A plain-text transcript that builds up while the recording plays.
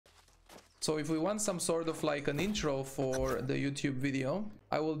So if we want some sort of like an intro for the YouTube video,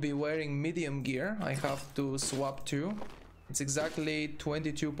 I will be wearing medium gear. I have to swap to. It's exactly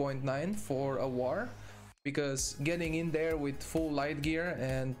 22.9 for a war, because getting in there with full light gear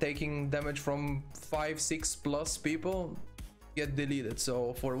and taking damage from 5-6 plus people get deleted.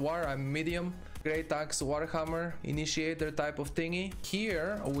 So for war I'm medium. Great Axe, Warhammer, Initiator type of thingy.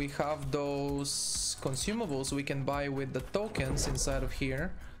 Here we have those consumables we can buy with the tokens inside of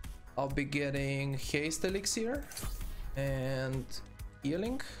here. I'll be getting Haste Elixir and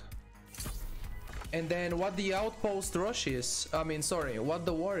Healing. And then what the outpost rush is, what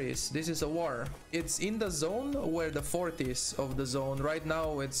the war is, this is a war. It's in the zone where the fort is of the zone. Right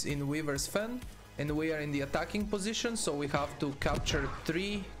now it's in Weaver's Fen, and we are in the attacking position, so we have to capture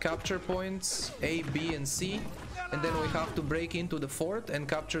 3 capture points, A, B, and C. And then we have to break into the fort and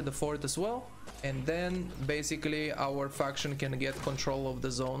capture the fort as well. And then basically our faction can get control of the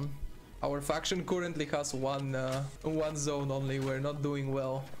zone. Our faction currently has one zone only. We're not doing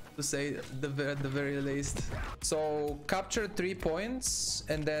well, to say the very least. So capture 3 points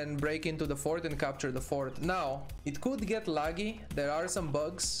and then break into the fort and capture the fort. Now it could get laggy. There are some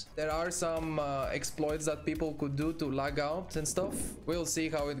bugs, there are some exploits that people could do to lag out and stuff. We'll see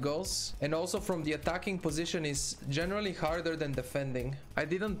how it goes. And also from the attacking position is generally harder than defending. I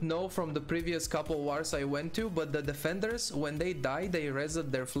didn't know from the previous couple wars I went to, but the defenders, when they die, they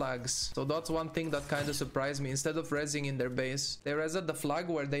reset their flags. So that's one thing that kind of surprised me. Instead of resing in their base, they reset the flag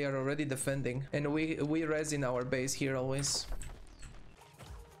where they are already defending, and we res in our base here always.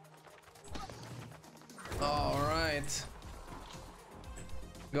 All right,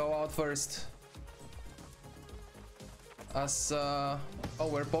 go out first. Oh,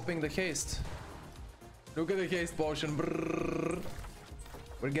 we're popping the haste. Look at the haste potion. Brrr.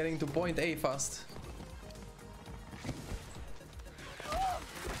 We're getting to point A fast.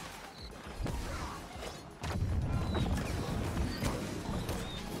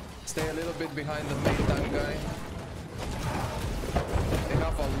 Stay a little bit behind the main tank guy. They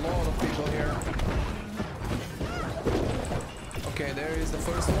have a lot of people here. Okay, there is the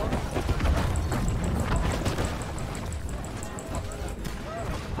first one.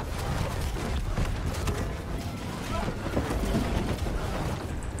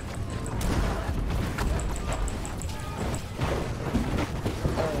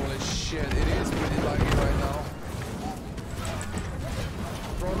 Holy shit, it is pretty laggy right now.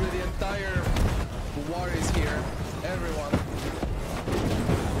 Probably the entire war is here. Everyone.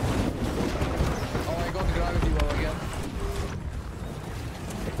 Oh, I got gravity well again.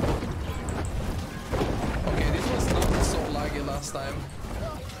 Okay, this was not so laggy last time.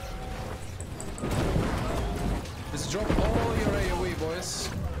 Just drop all your AoE, boys.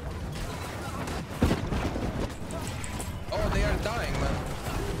 Oh, they are dying, man.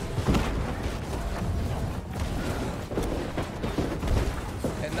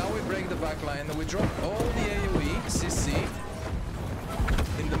 Break the back line. We drop all the AoE, CC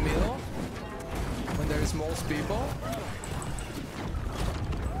in the middle when there is most people.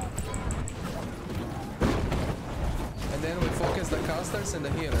 And then we focus the casters and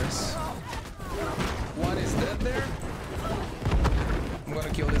the healers. One is dead there. I'm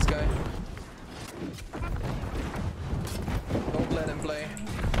gonna kill this guy. Don't let him play.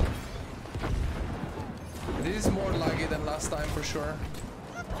 This is more laggy than last time for sure.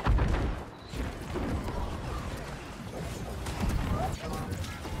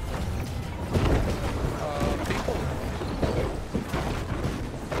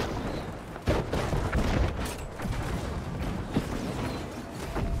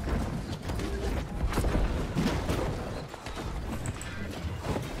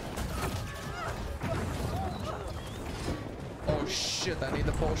 Oh shit, I need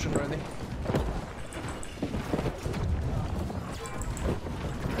the potion ready.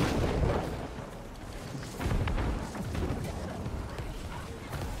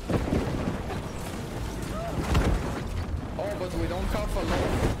 We don't have a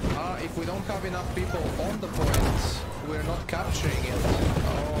lot. If we don't have enough people on the point, we're not capturing it.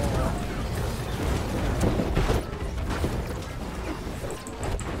 Oh.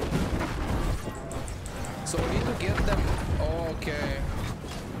 So we need to get them. Okay.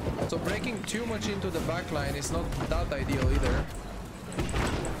 So breaking too much into the backline is not that ideal either.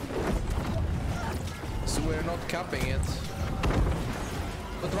 So we're not capping it.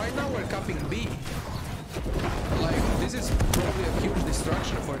 But right now we're capping B. Like, this is probably a huge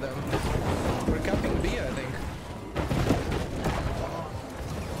distraction for them. We're capping B, I think.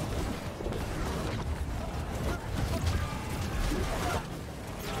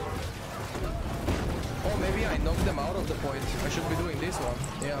 Oh, maybe I knocked them out of the point. I should be doing this one.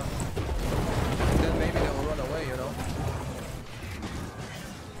 Yeah. Then maybe they will run away, you know.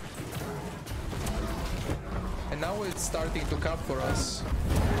 And now it's starting to cap for us.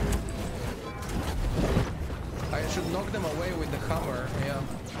 I should knock them away with the hammer, yeah.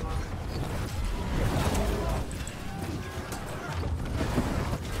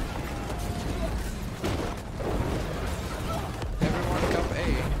 Everyone cap A.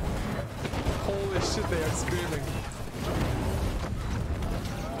 Holy shit, they are screaming.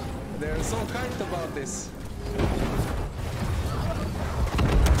 They're so hyped about this.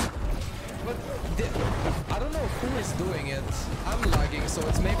 But I don't know who is doing it. I'm lagging, so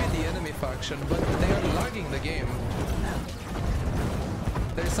it's maybe the enemy faction, but they are lagging the game.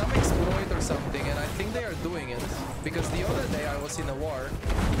 There's some exploit or something, and I think they are doing it. Because the other day I was in a war,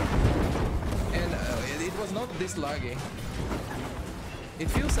 and it was not this laggy. It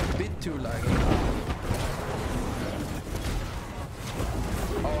feels a bit too laggy.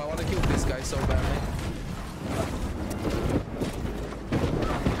 Oh, I want to kill this guy so badly.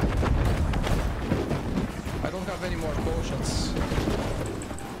 I don't have any more potions.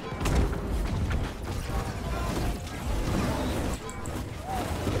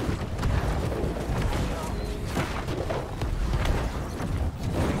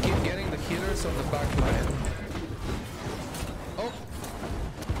 And keep getting the healers on the back line. Oh!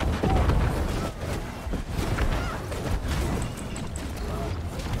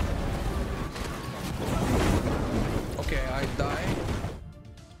 Okay, I die.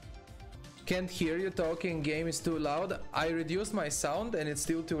 Can't hear you talking, game is too loud. I reduced my sound and it's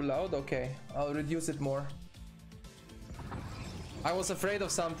still too loud. Okay, I'll reduce it more. I was afraid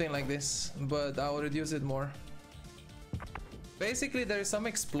of something like this, but I'll reduce it more. Basically, there is some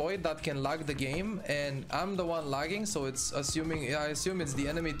exploit that can lag the game, and I'm the one lagging, so it's assuming, yeah, I assume it's the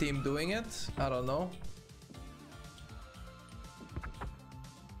enemy team doing it. I don't know.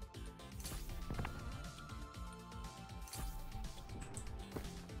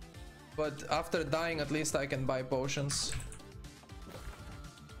 But after dying, at least I can buy potions.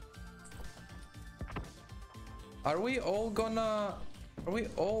 Are we all gonna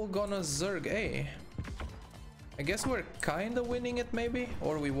Zerg A? I guess we're kinda winning it maybe,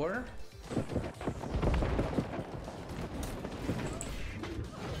 or we were.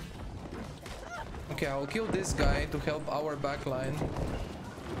 Okay, I'll kill this guy to help our backline.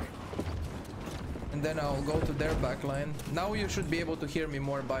 And then I'll go to their backline. Now you should be able to hear me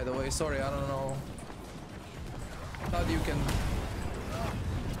more, by the way. Sorry, I don't know how you can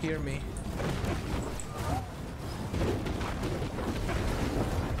hear me.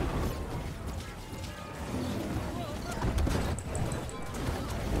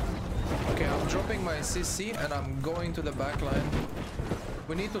 Okay, I'm dropping my CC and I'm going to the backline.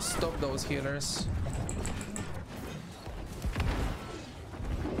 We need to stop those healers.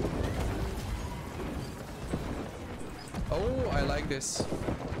 Oh, I like this.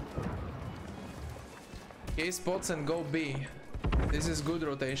 A spots and go B. This is good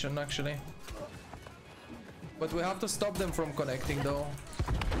rotation actually. But we have to stop them from connecting though.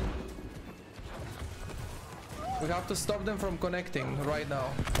 We have to stop them from connecting right now.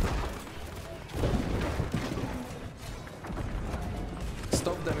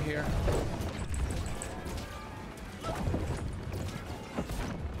 Stop them here.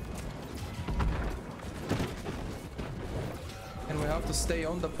 And we have to stay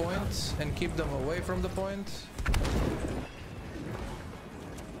on the point and keep them away from the point.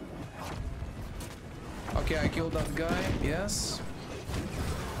 Okay, I killed that guy, yes.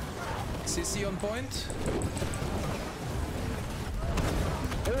 CC on point.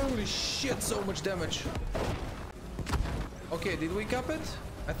 Holy shit, so much damage. Okay, did we cap it?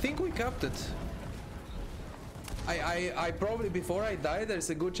 I think we capped it. I probably, before I died, there's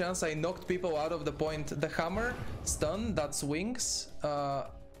a good chance I knocked people out of the point. The hammer stun that swings a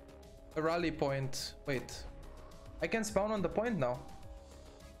rally point. Wait, I can spawn on the point now.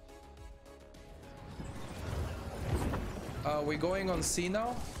 We're going on C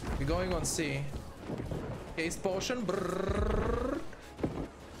now. We're going on C. Haste potion. Brrr,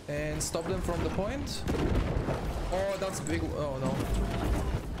 and stop them from the point. Oh, that's big. Oh no.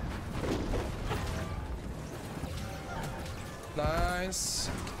 Nice.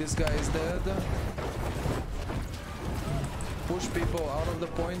 This guy is dead. Push people out of the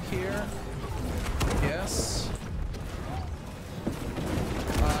point here. Yes.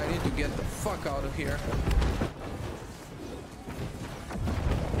 I need to get the fuck out of here.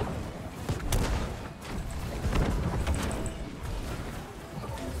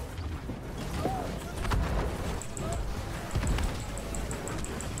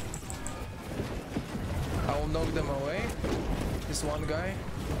 Knock them away. This one guy.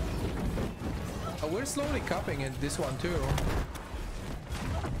 We're slowly capping it, this one too.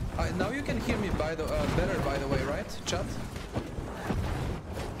 Now you can hear me better, by the way, right, chat?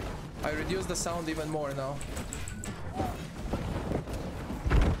 I reduced the sound even more now.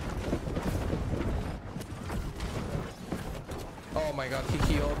 Oh my god, he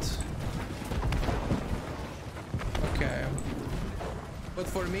healed. Okay. But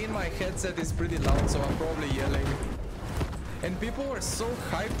for me, my headset is pretty loud, so I'm probably yelling. And people were so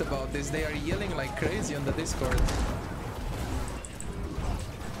hyped about this, they are yelling like crazy on the Discord.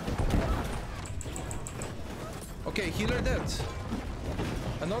 Okay, healer dead.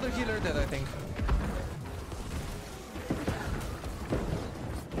 Another healer dead, I think.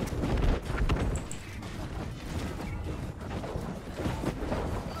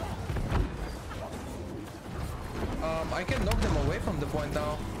 I can knock them away from the point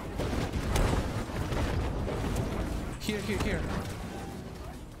now. Here.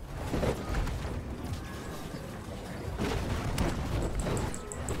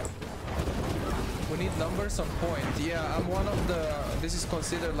 We need numbers on point. Yeah, I'm one of the... This is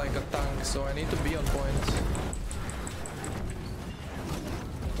considered like a tank, so I need to be on point.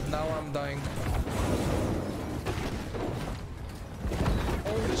 But now I'm dying.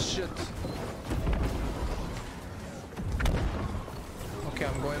 Holy shit. Okay,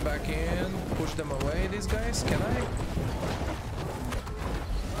 I'm going back in. Push them away, these guys. Can I?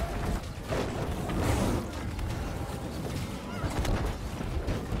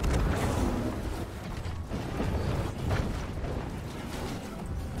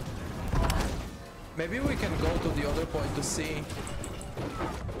 Maybe we can go to the other point to see.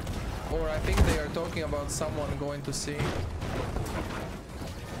 Or I think they are talking about someone going to see.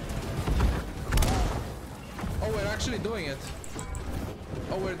 Oh, we're actually doing it.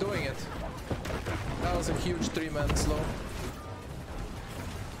 Oh, we're doing it. That was a huge 3-man slow.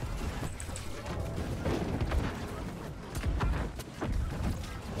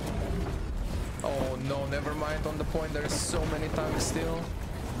 Oh no, never mind. On the point there's so many tanks still.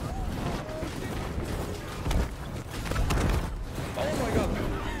 Oh my god.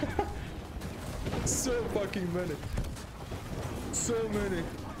 So fucking many. So many.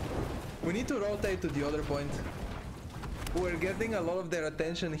 We need to rotate to the other point. We're getting a lot of their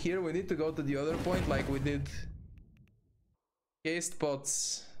attention here. We need to go to the other point like we did. Haste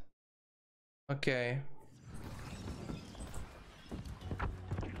pots. Okay.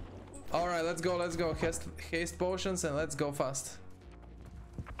 Alright, let's go. Haste potions and let's go fast.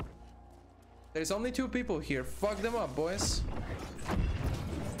 There's only 2 people here. Fuck them up, boys.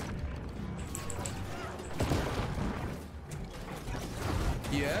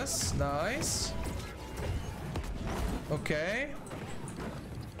 Yes, nice. Okay.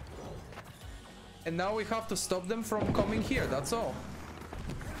 And now we have to stop them from coming here, that's all.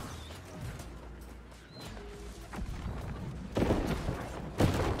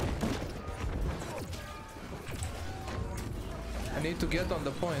 I need to get on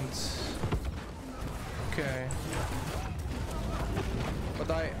the point. Okay.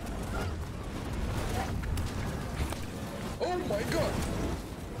 But oh my god!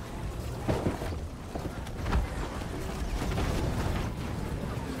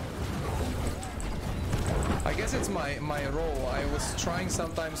 I guess it's my role. I was trying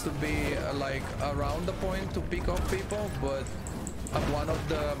sometimes to be like around the point to pick up people, but I'm one of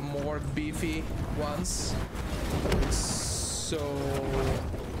the more beefy ones. So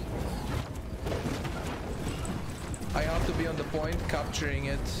I have to be on the point capturing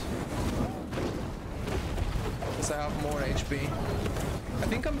it. Because I have more HP. I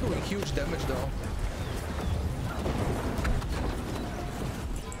think I'm doing huge damage though.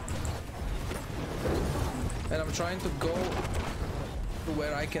 And I'm trying to go to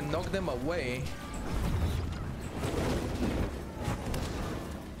where I can knock them away.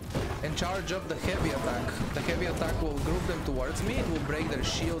 And charge up the heavy attack. The heavy attack will group them towards me. It will break their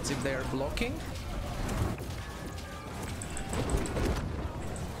shields if they are blocking.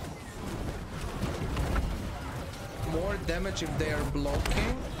 More damage if they are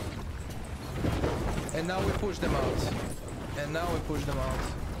blocking. And now we push them out. And now we push them out.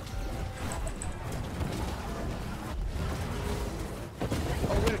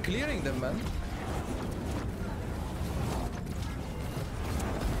 Oh, we're clearing them, man.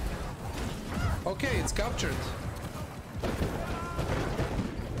 Okay, it's captured.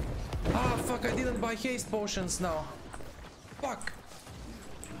 Ah, fuck, I didn't buy haste potions now. Fuck.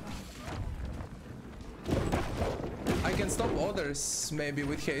 I can stop others, maybe,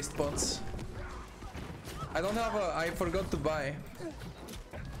 with haste pots. I don't have a... I forgot to buy.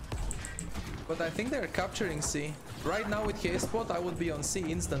 But I think they're capturing C. Right now with haste spot I would be on C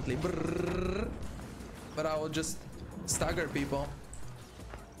instantly. Brrr. But I will just stagger people.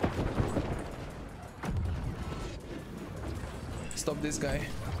 Stop this guy.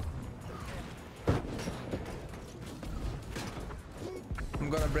 I'm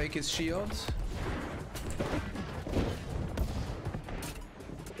gonna break his shield.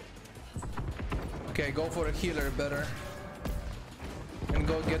 Okay, go for a healer better. And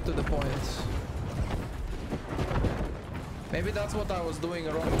go get to the point. Maybe that's what I was doing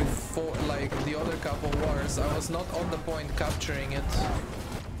wrong before, like the other couple wars. I was not on the point capturing it.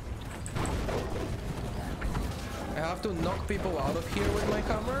 I have to knock people out of here with my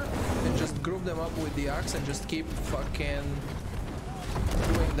hammer and just group them up with the axe and just keep fucking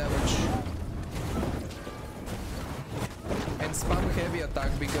doing damage. And spam heavy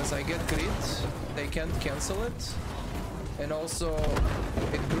attack because I get crit, they can't cancel it, and also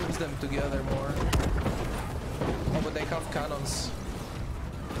it groups them together more. Oh, but they have cannons,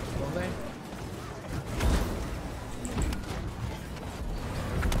 don't they?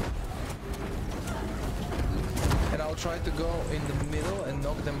 And I'll try to go in the middle and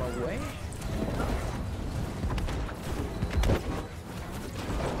knock them away.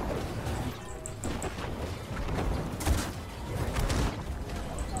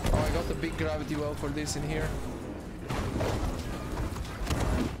 Oh, I got the big gravity well for this in here.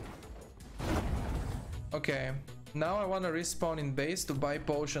 Okay, now I want to respawn in base to buy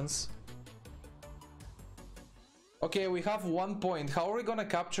potions. Okay, we have 1 point. How are we gonna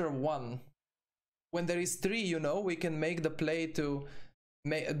capture 1? When there is 3, you know, we can make the play to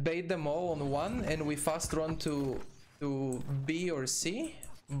bait them all on 1 and we fast run to B or C.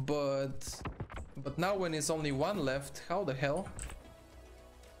 But now when it's only 1 left, how the hell?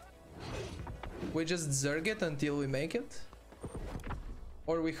 We just zerg it until we make it?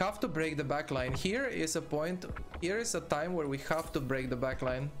 Or we have to break the backline. Here is a point, here is a time where we have to break the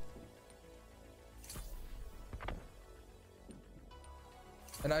backline.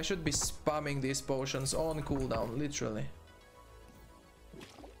 And I should be spamming these potions on cooldown, literally.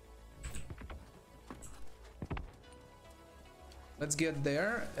 Let's get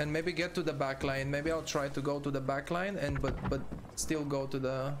there and maybe get to the backline. Maybe I'll try to go to the backline and but still go to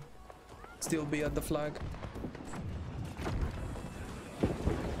the, still be at the flag.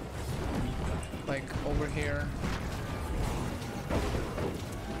 Like over here.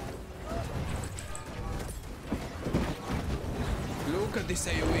 Look at this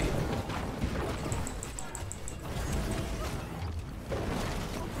AoE.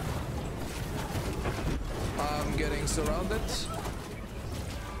 I'm getting surrounded.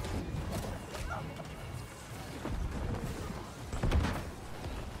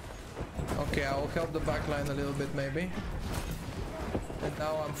 Okay, I'll help the backline a little bit maybe. And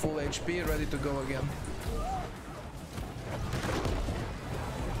now I'm full HP, ready to go again.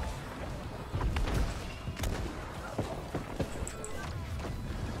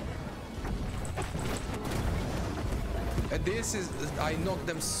 And this is... I knocked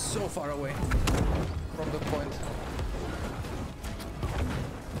them so far away from the point.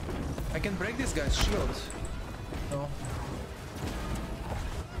 I can break this guy's shield. No.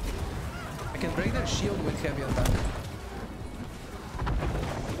 I can break their shield with heavy attack.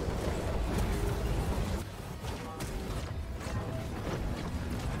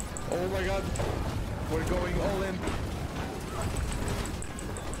 Oh my god, we're going all in.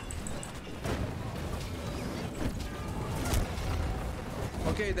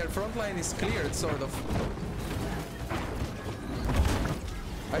 Okay, their front line is cleared, sort of.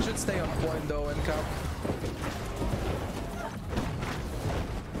 I should stay on point though and cap.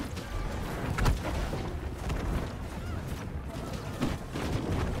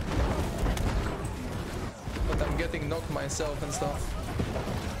 But I'm getting knocked myself and stuff.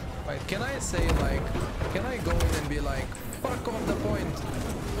 Wait, can I say like, can I go in and be like, fuck off the point?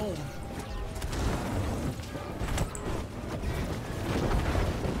 Boom.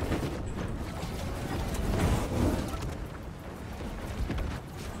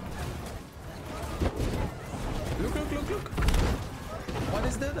 Look, look, look, look. One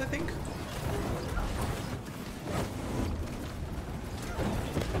is dead, I think.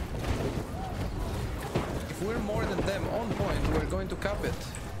 If we're more than them on point, we're going to cap it.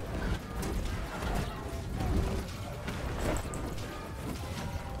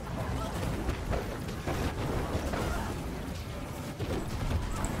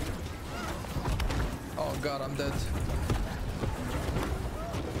 God, I'm dead.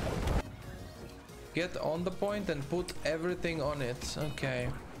 Get on the point and put everything on it. Okay.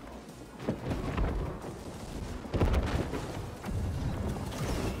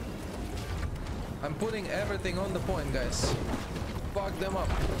 I'm putting everything on the point, guys. Fuck them up.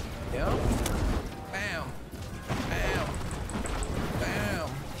 Yeah? Bam! Bam! Bam!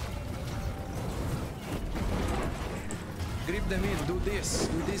 Grip them in, do this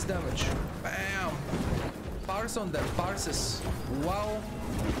damage. Bam! Parse on them, parses. Wow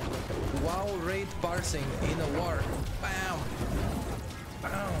rate parsing in a war. Bam!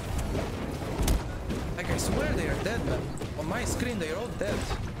 Bam! Like I swear they are dead, man. On my screen they're all dead.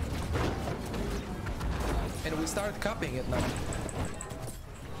 And we start capping it now.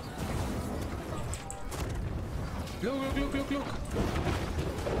 Look.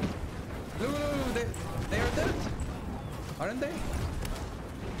 Look, they are dead. Aren't they?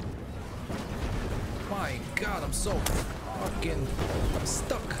 My god, I'm so fucking... I'm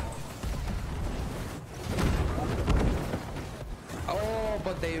stuck. Oh,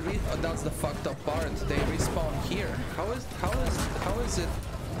 but they that's the fucked up part. They respawn here. How is it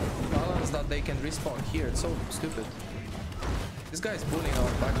balanced that they can respawn here? It's so stupid. This guy's bullying our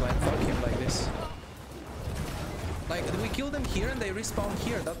backline. Fuck him like this. Like, we kill them here and they respawn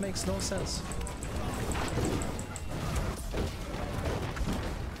here. That makes no sense.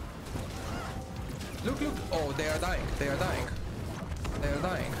 Look. Oh, they are dying. They are dying.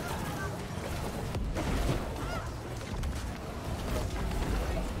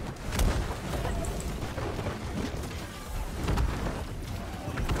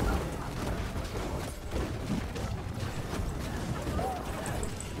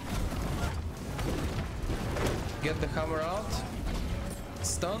 Get the hammer out.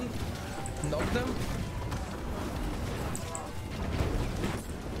 Stun. Knock them.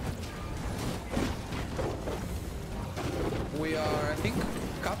 We are, I think,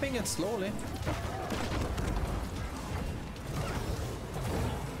 capping it slowly.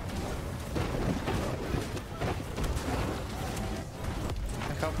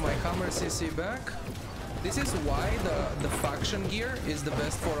 I have my hammer CC back. This is why the faction gear is the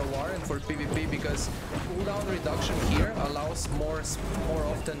best for a war and for PvP, because cooldown reduction here allows more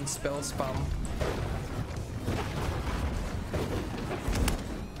often spell spam.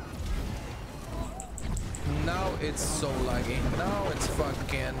 Now it's so laggy. Now it's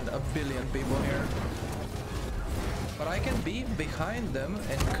fucking a billion people here. But I can be behind them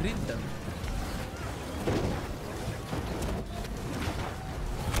and crit them.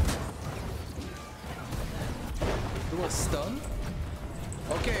 Do a stun.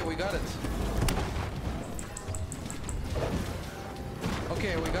 Okay, we got it.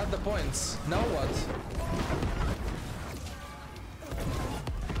 Okay, we got the points. Now what?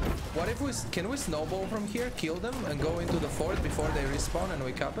 What if can we snowball from here, kill them, and go into the fort before they respawn and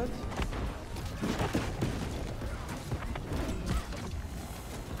we cap it?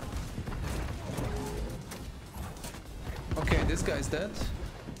 Okay, this guy's dead.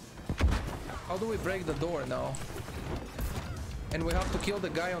 How do we break the door now? And we have to kill the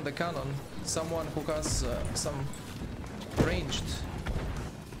guy on the cannon. Someone who has some ranged.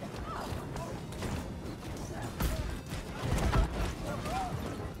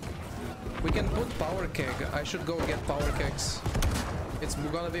 We can put power keg. I should go get power kegs. It's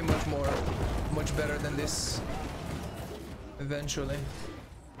gonna be much better than this eventually.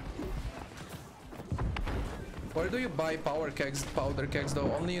 Where do you buy powder kegs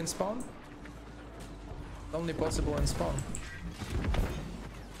though? Only in spawn? Only possible in spawn.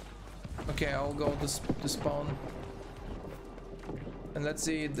 Okay, I'll go to spawn. And let's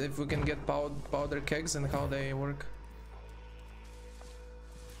see if we can get powder kegs and how they work.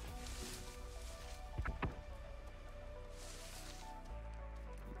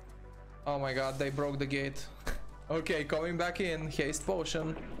 Oh my god, they broke the gate. Okay, coming back in. Haste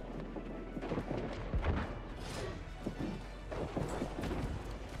potion.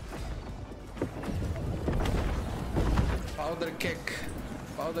 Powder keg.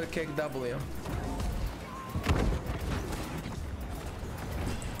 Powder keg W.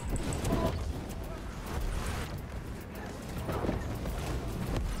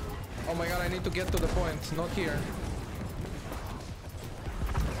 Oh my god, I need to get to the point. Not here.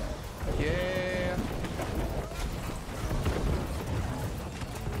 Yeah.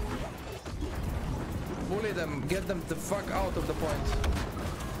 Bully them. Get them the fuck out of the point.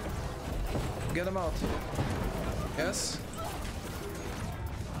 Get them out. Yes.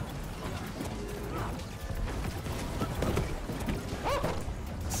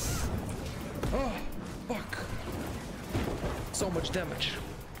 Oh, fuck. So much damage.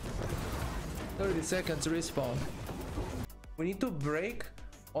 30 seconds respawn. We need to break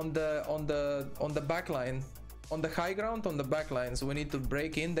on the back line, on the high ground, on the back lines. We need to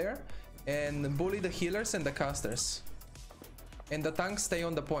break in there and bully the healers and the casters, and the tanks stay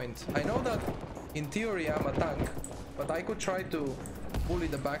on the point. I know that In theory, I'm a tank, but I could try to bully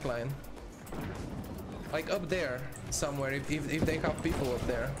the backline. Like up there somewhere, if they have people up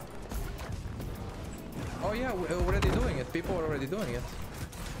there. Oh yeah, we're already doing it. People are already doing it.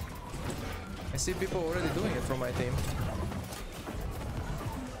 I see people already doing it from my team.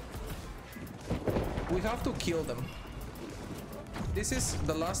 We have to kill them. This is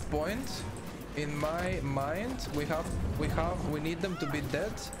the last point. In my mind, we need them to be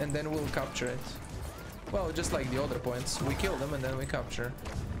dead, and then we'll capture it. Well, just like the other points, we kill them and then we capture.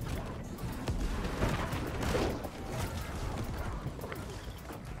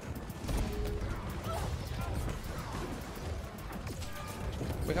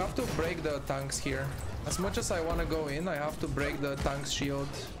 We have to break the tank's here. As much as I want to go in, I have to break the tank's shield.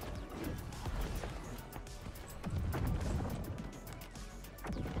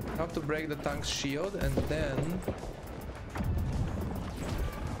 Have to break the tank's shield, and then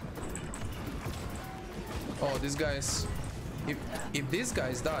oh, these guys, if these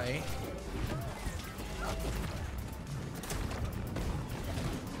guys die,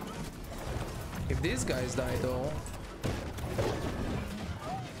 though,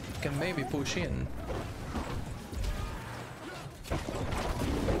 can maybe push in.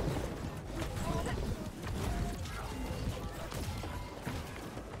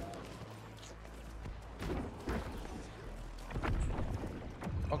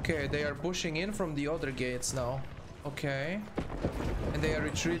 Okay, they are pushing in from the other gates now. Okay. And they are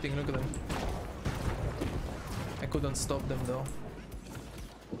retreating, look at them. I couldn't stop them though.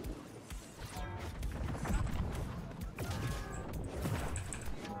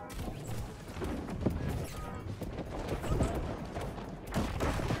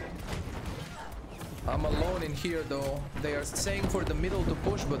 I'm alone in here though. They are saying for the middle to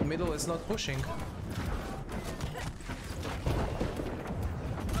push, but middle is not pushing.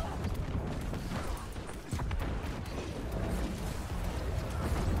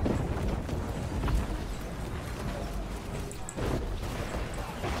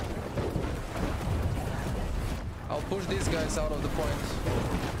 Push these guys out of the point.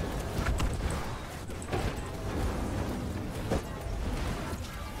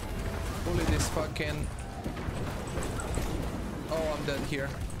 Bully this fucking... Oh, I'm dead here.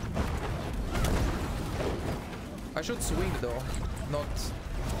 I should swing though, not...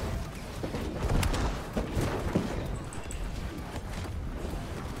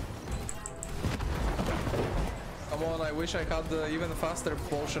 Come on, I wish I had the even faster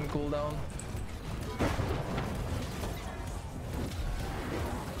potion cooldown.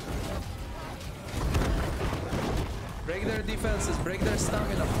 Break their defenses, break their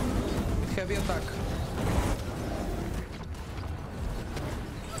stamina with heavy attack.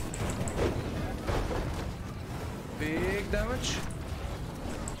 Big damage.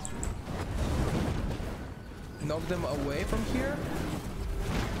 Knock them away from here.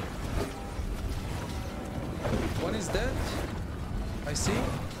 One is dead. I see.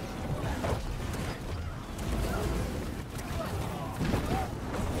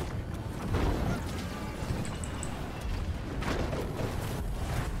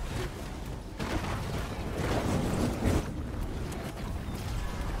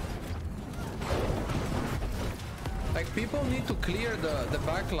 People need to clear the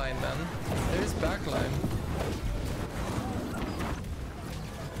backline, man. There is backline.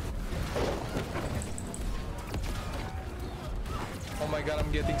 Oh my god,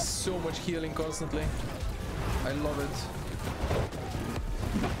 I'm getting so much healing constantly. I love it.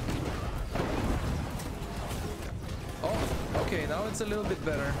 Oh, okay, now it's a little bit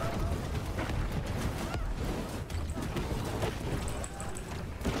better.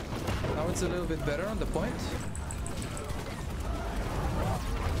 Now it's a little bit better on the point.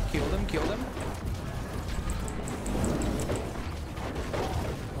 Kill them, kill them.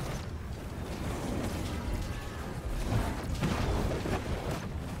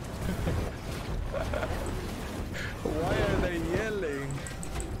 Why are they yelling?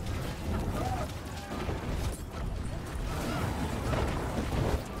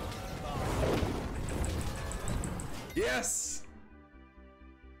 Yes!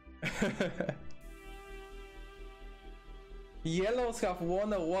 Yellows have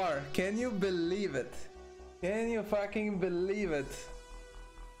won a war. Can you believe it? Can you fucking believe it?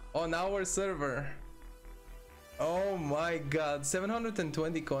 On our server. Oh my god.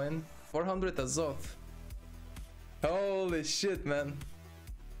 720 coin. 400 Azoth. Holy shit, man.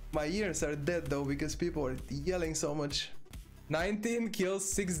 My ears are dead though because people are yelling so much. 19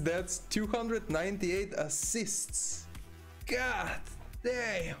 kills, 6 deaths, 298 assists. God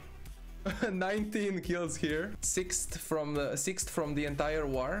damn. 19 kills here. Sixth from the entire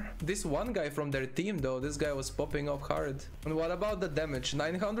war. This one guy from their team though, this guy was popping off hard. And what about the damage?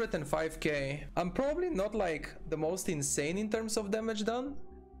 905k. I'm probably not like the most insane in terms of damage done,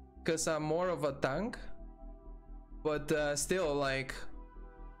 because I'm more of a tank, but still like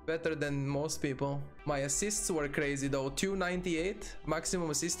better than most people. My assists were crazy though. 298. Maximum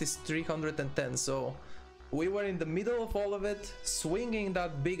assist is 310, so we were in the middle of all of it, swinging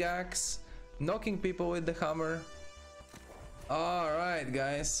that big axe, knocking people with the hammer. Alright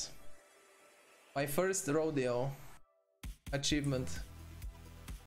guys, my first rodeo achievement.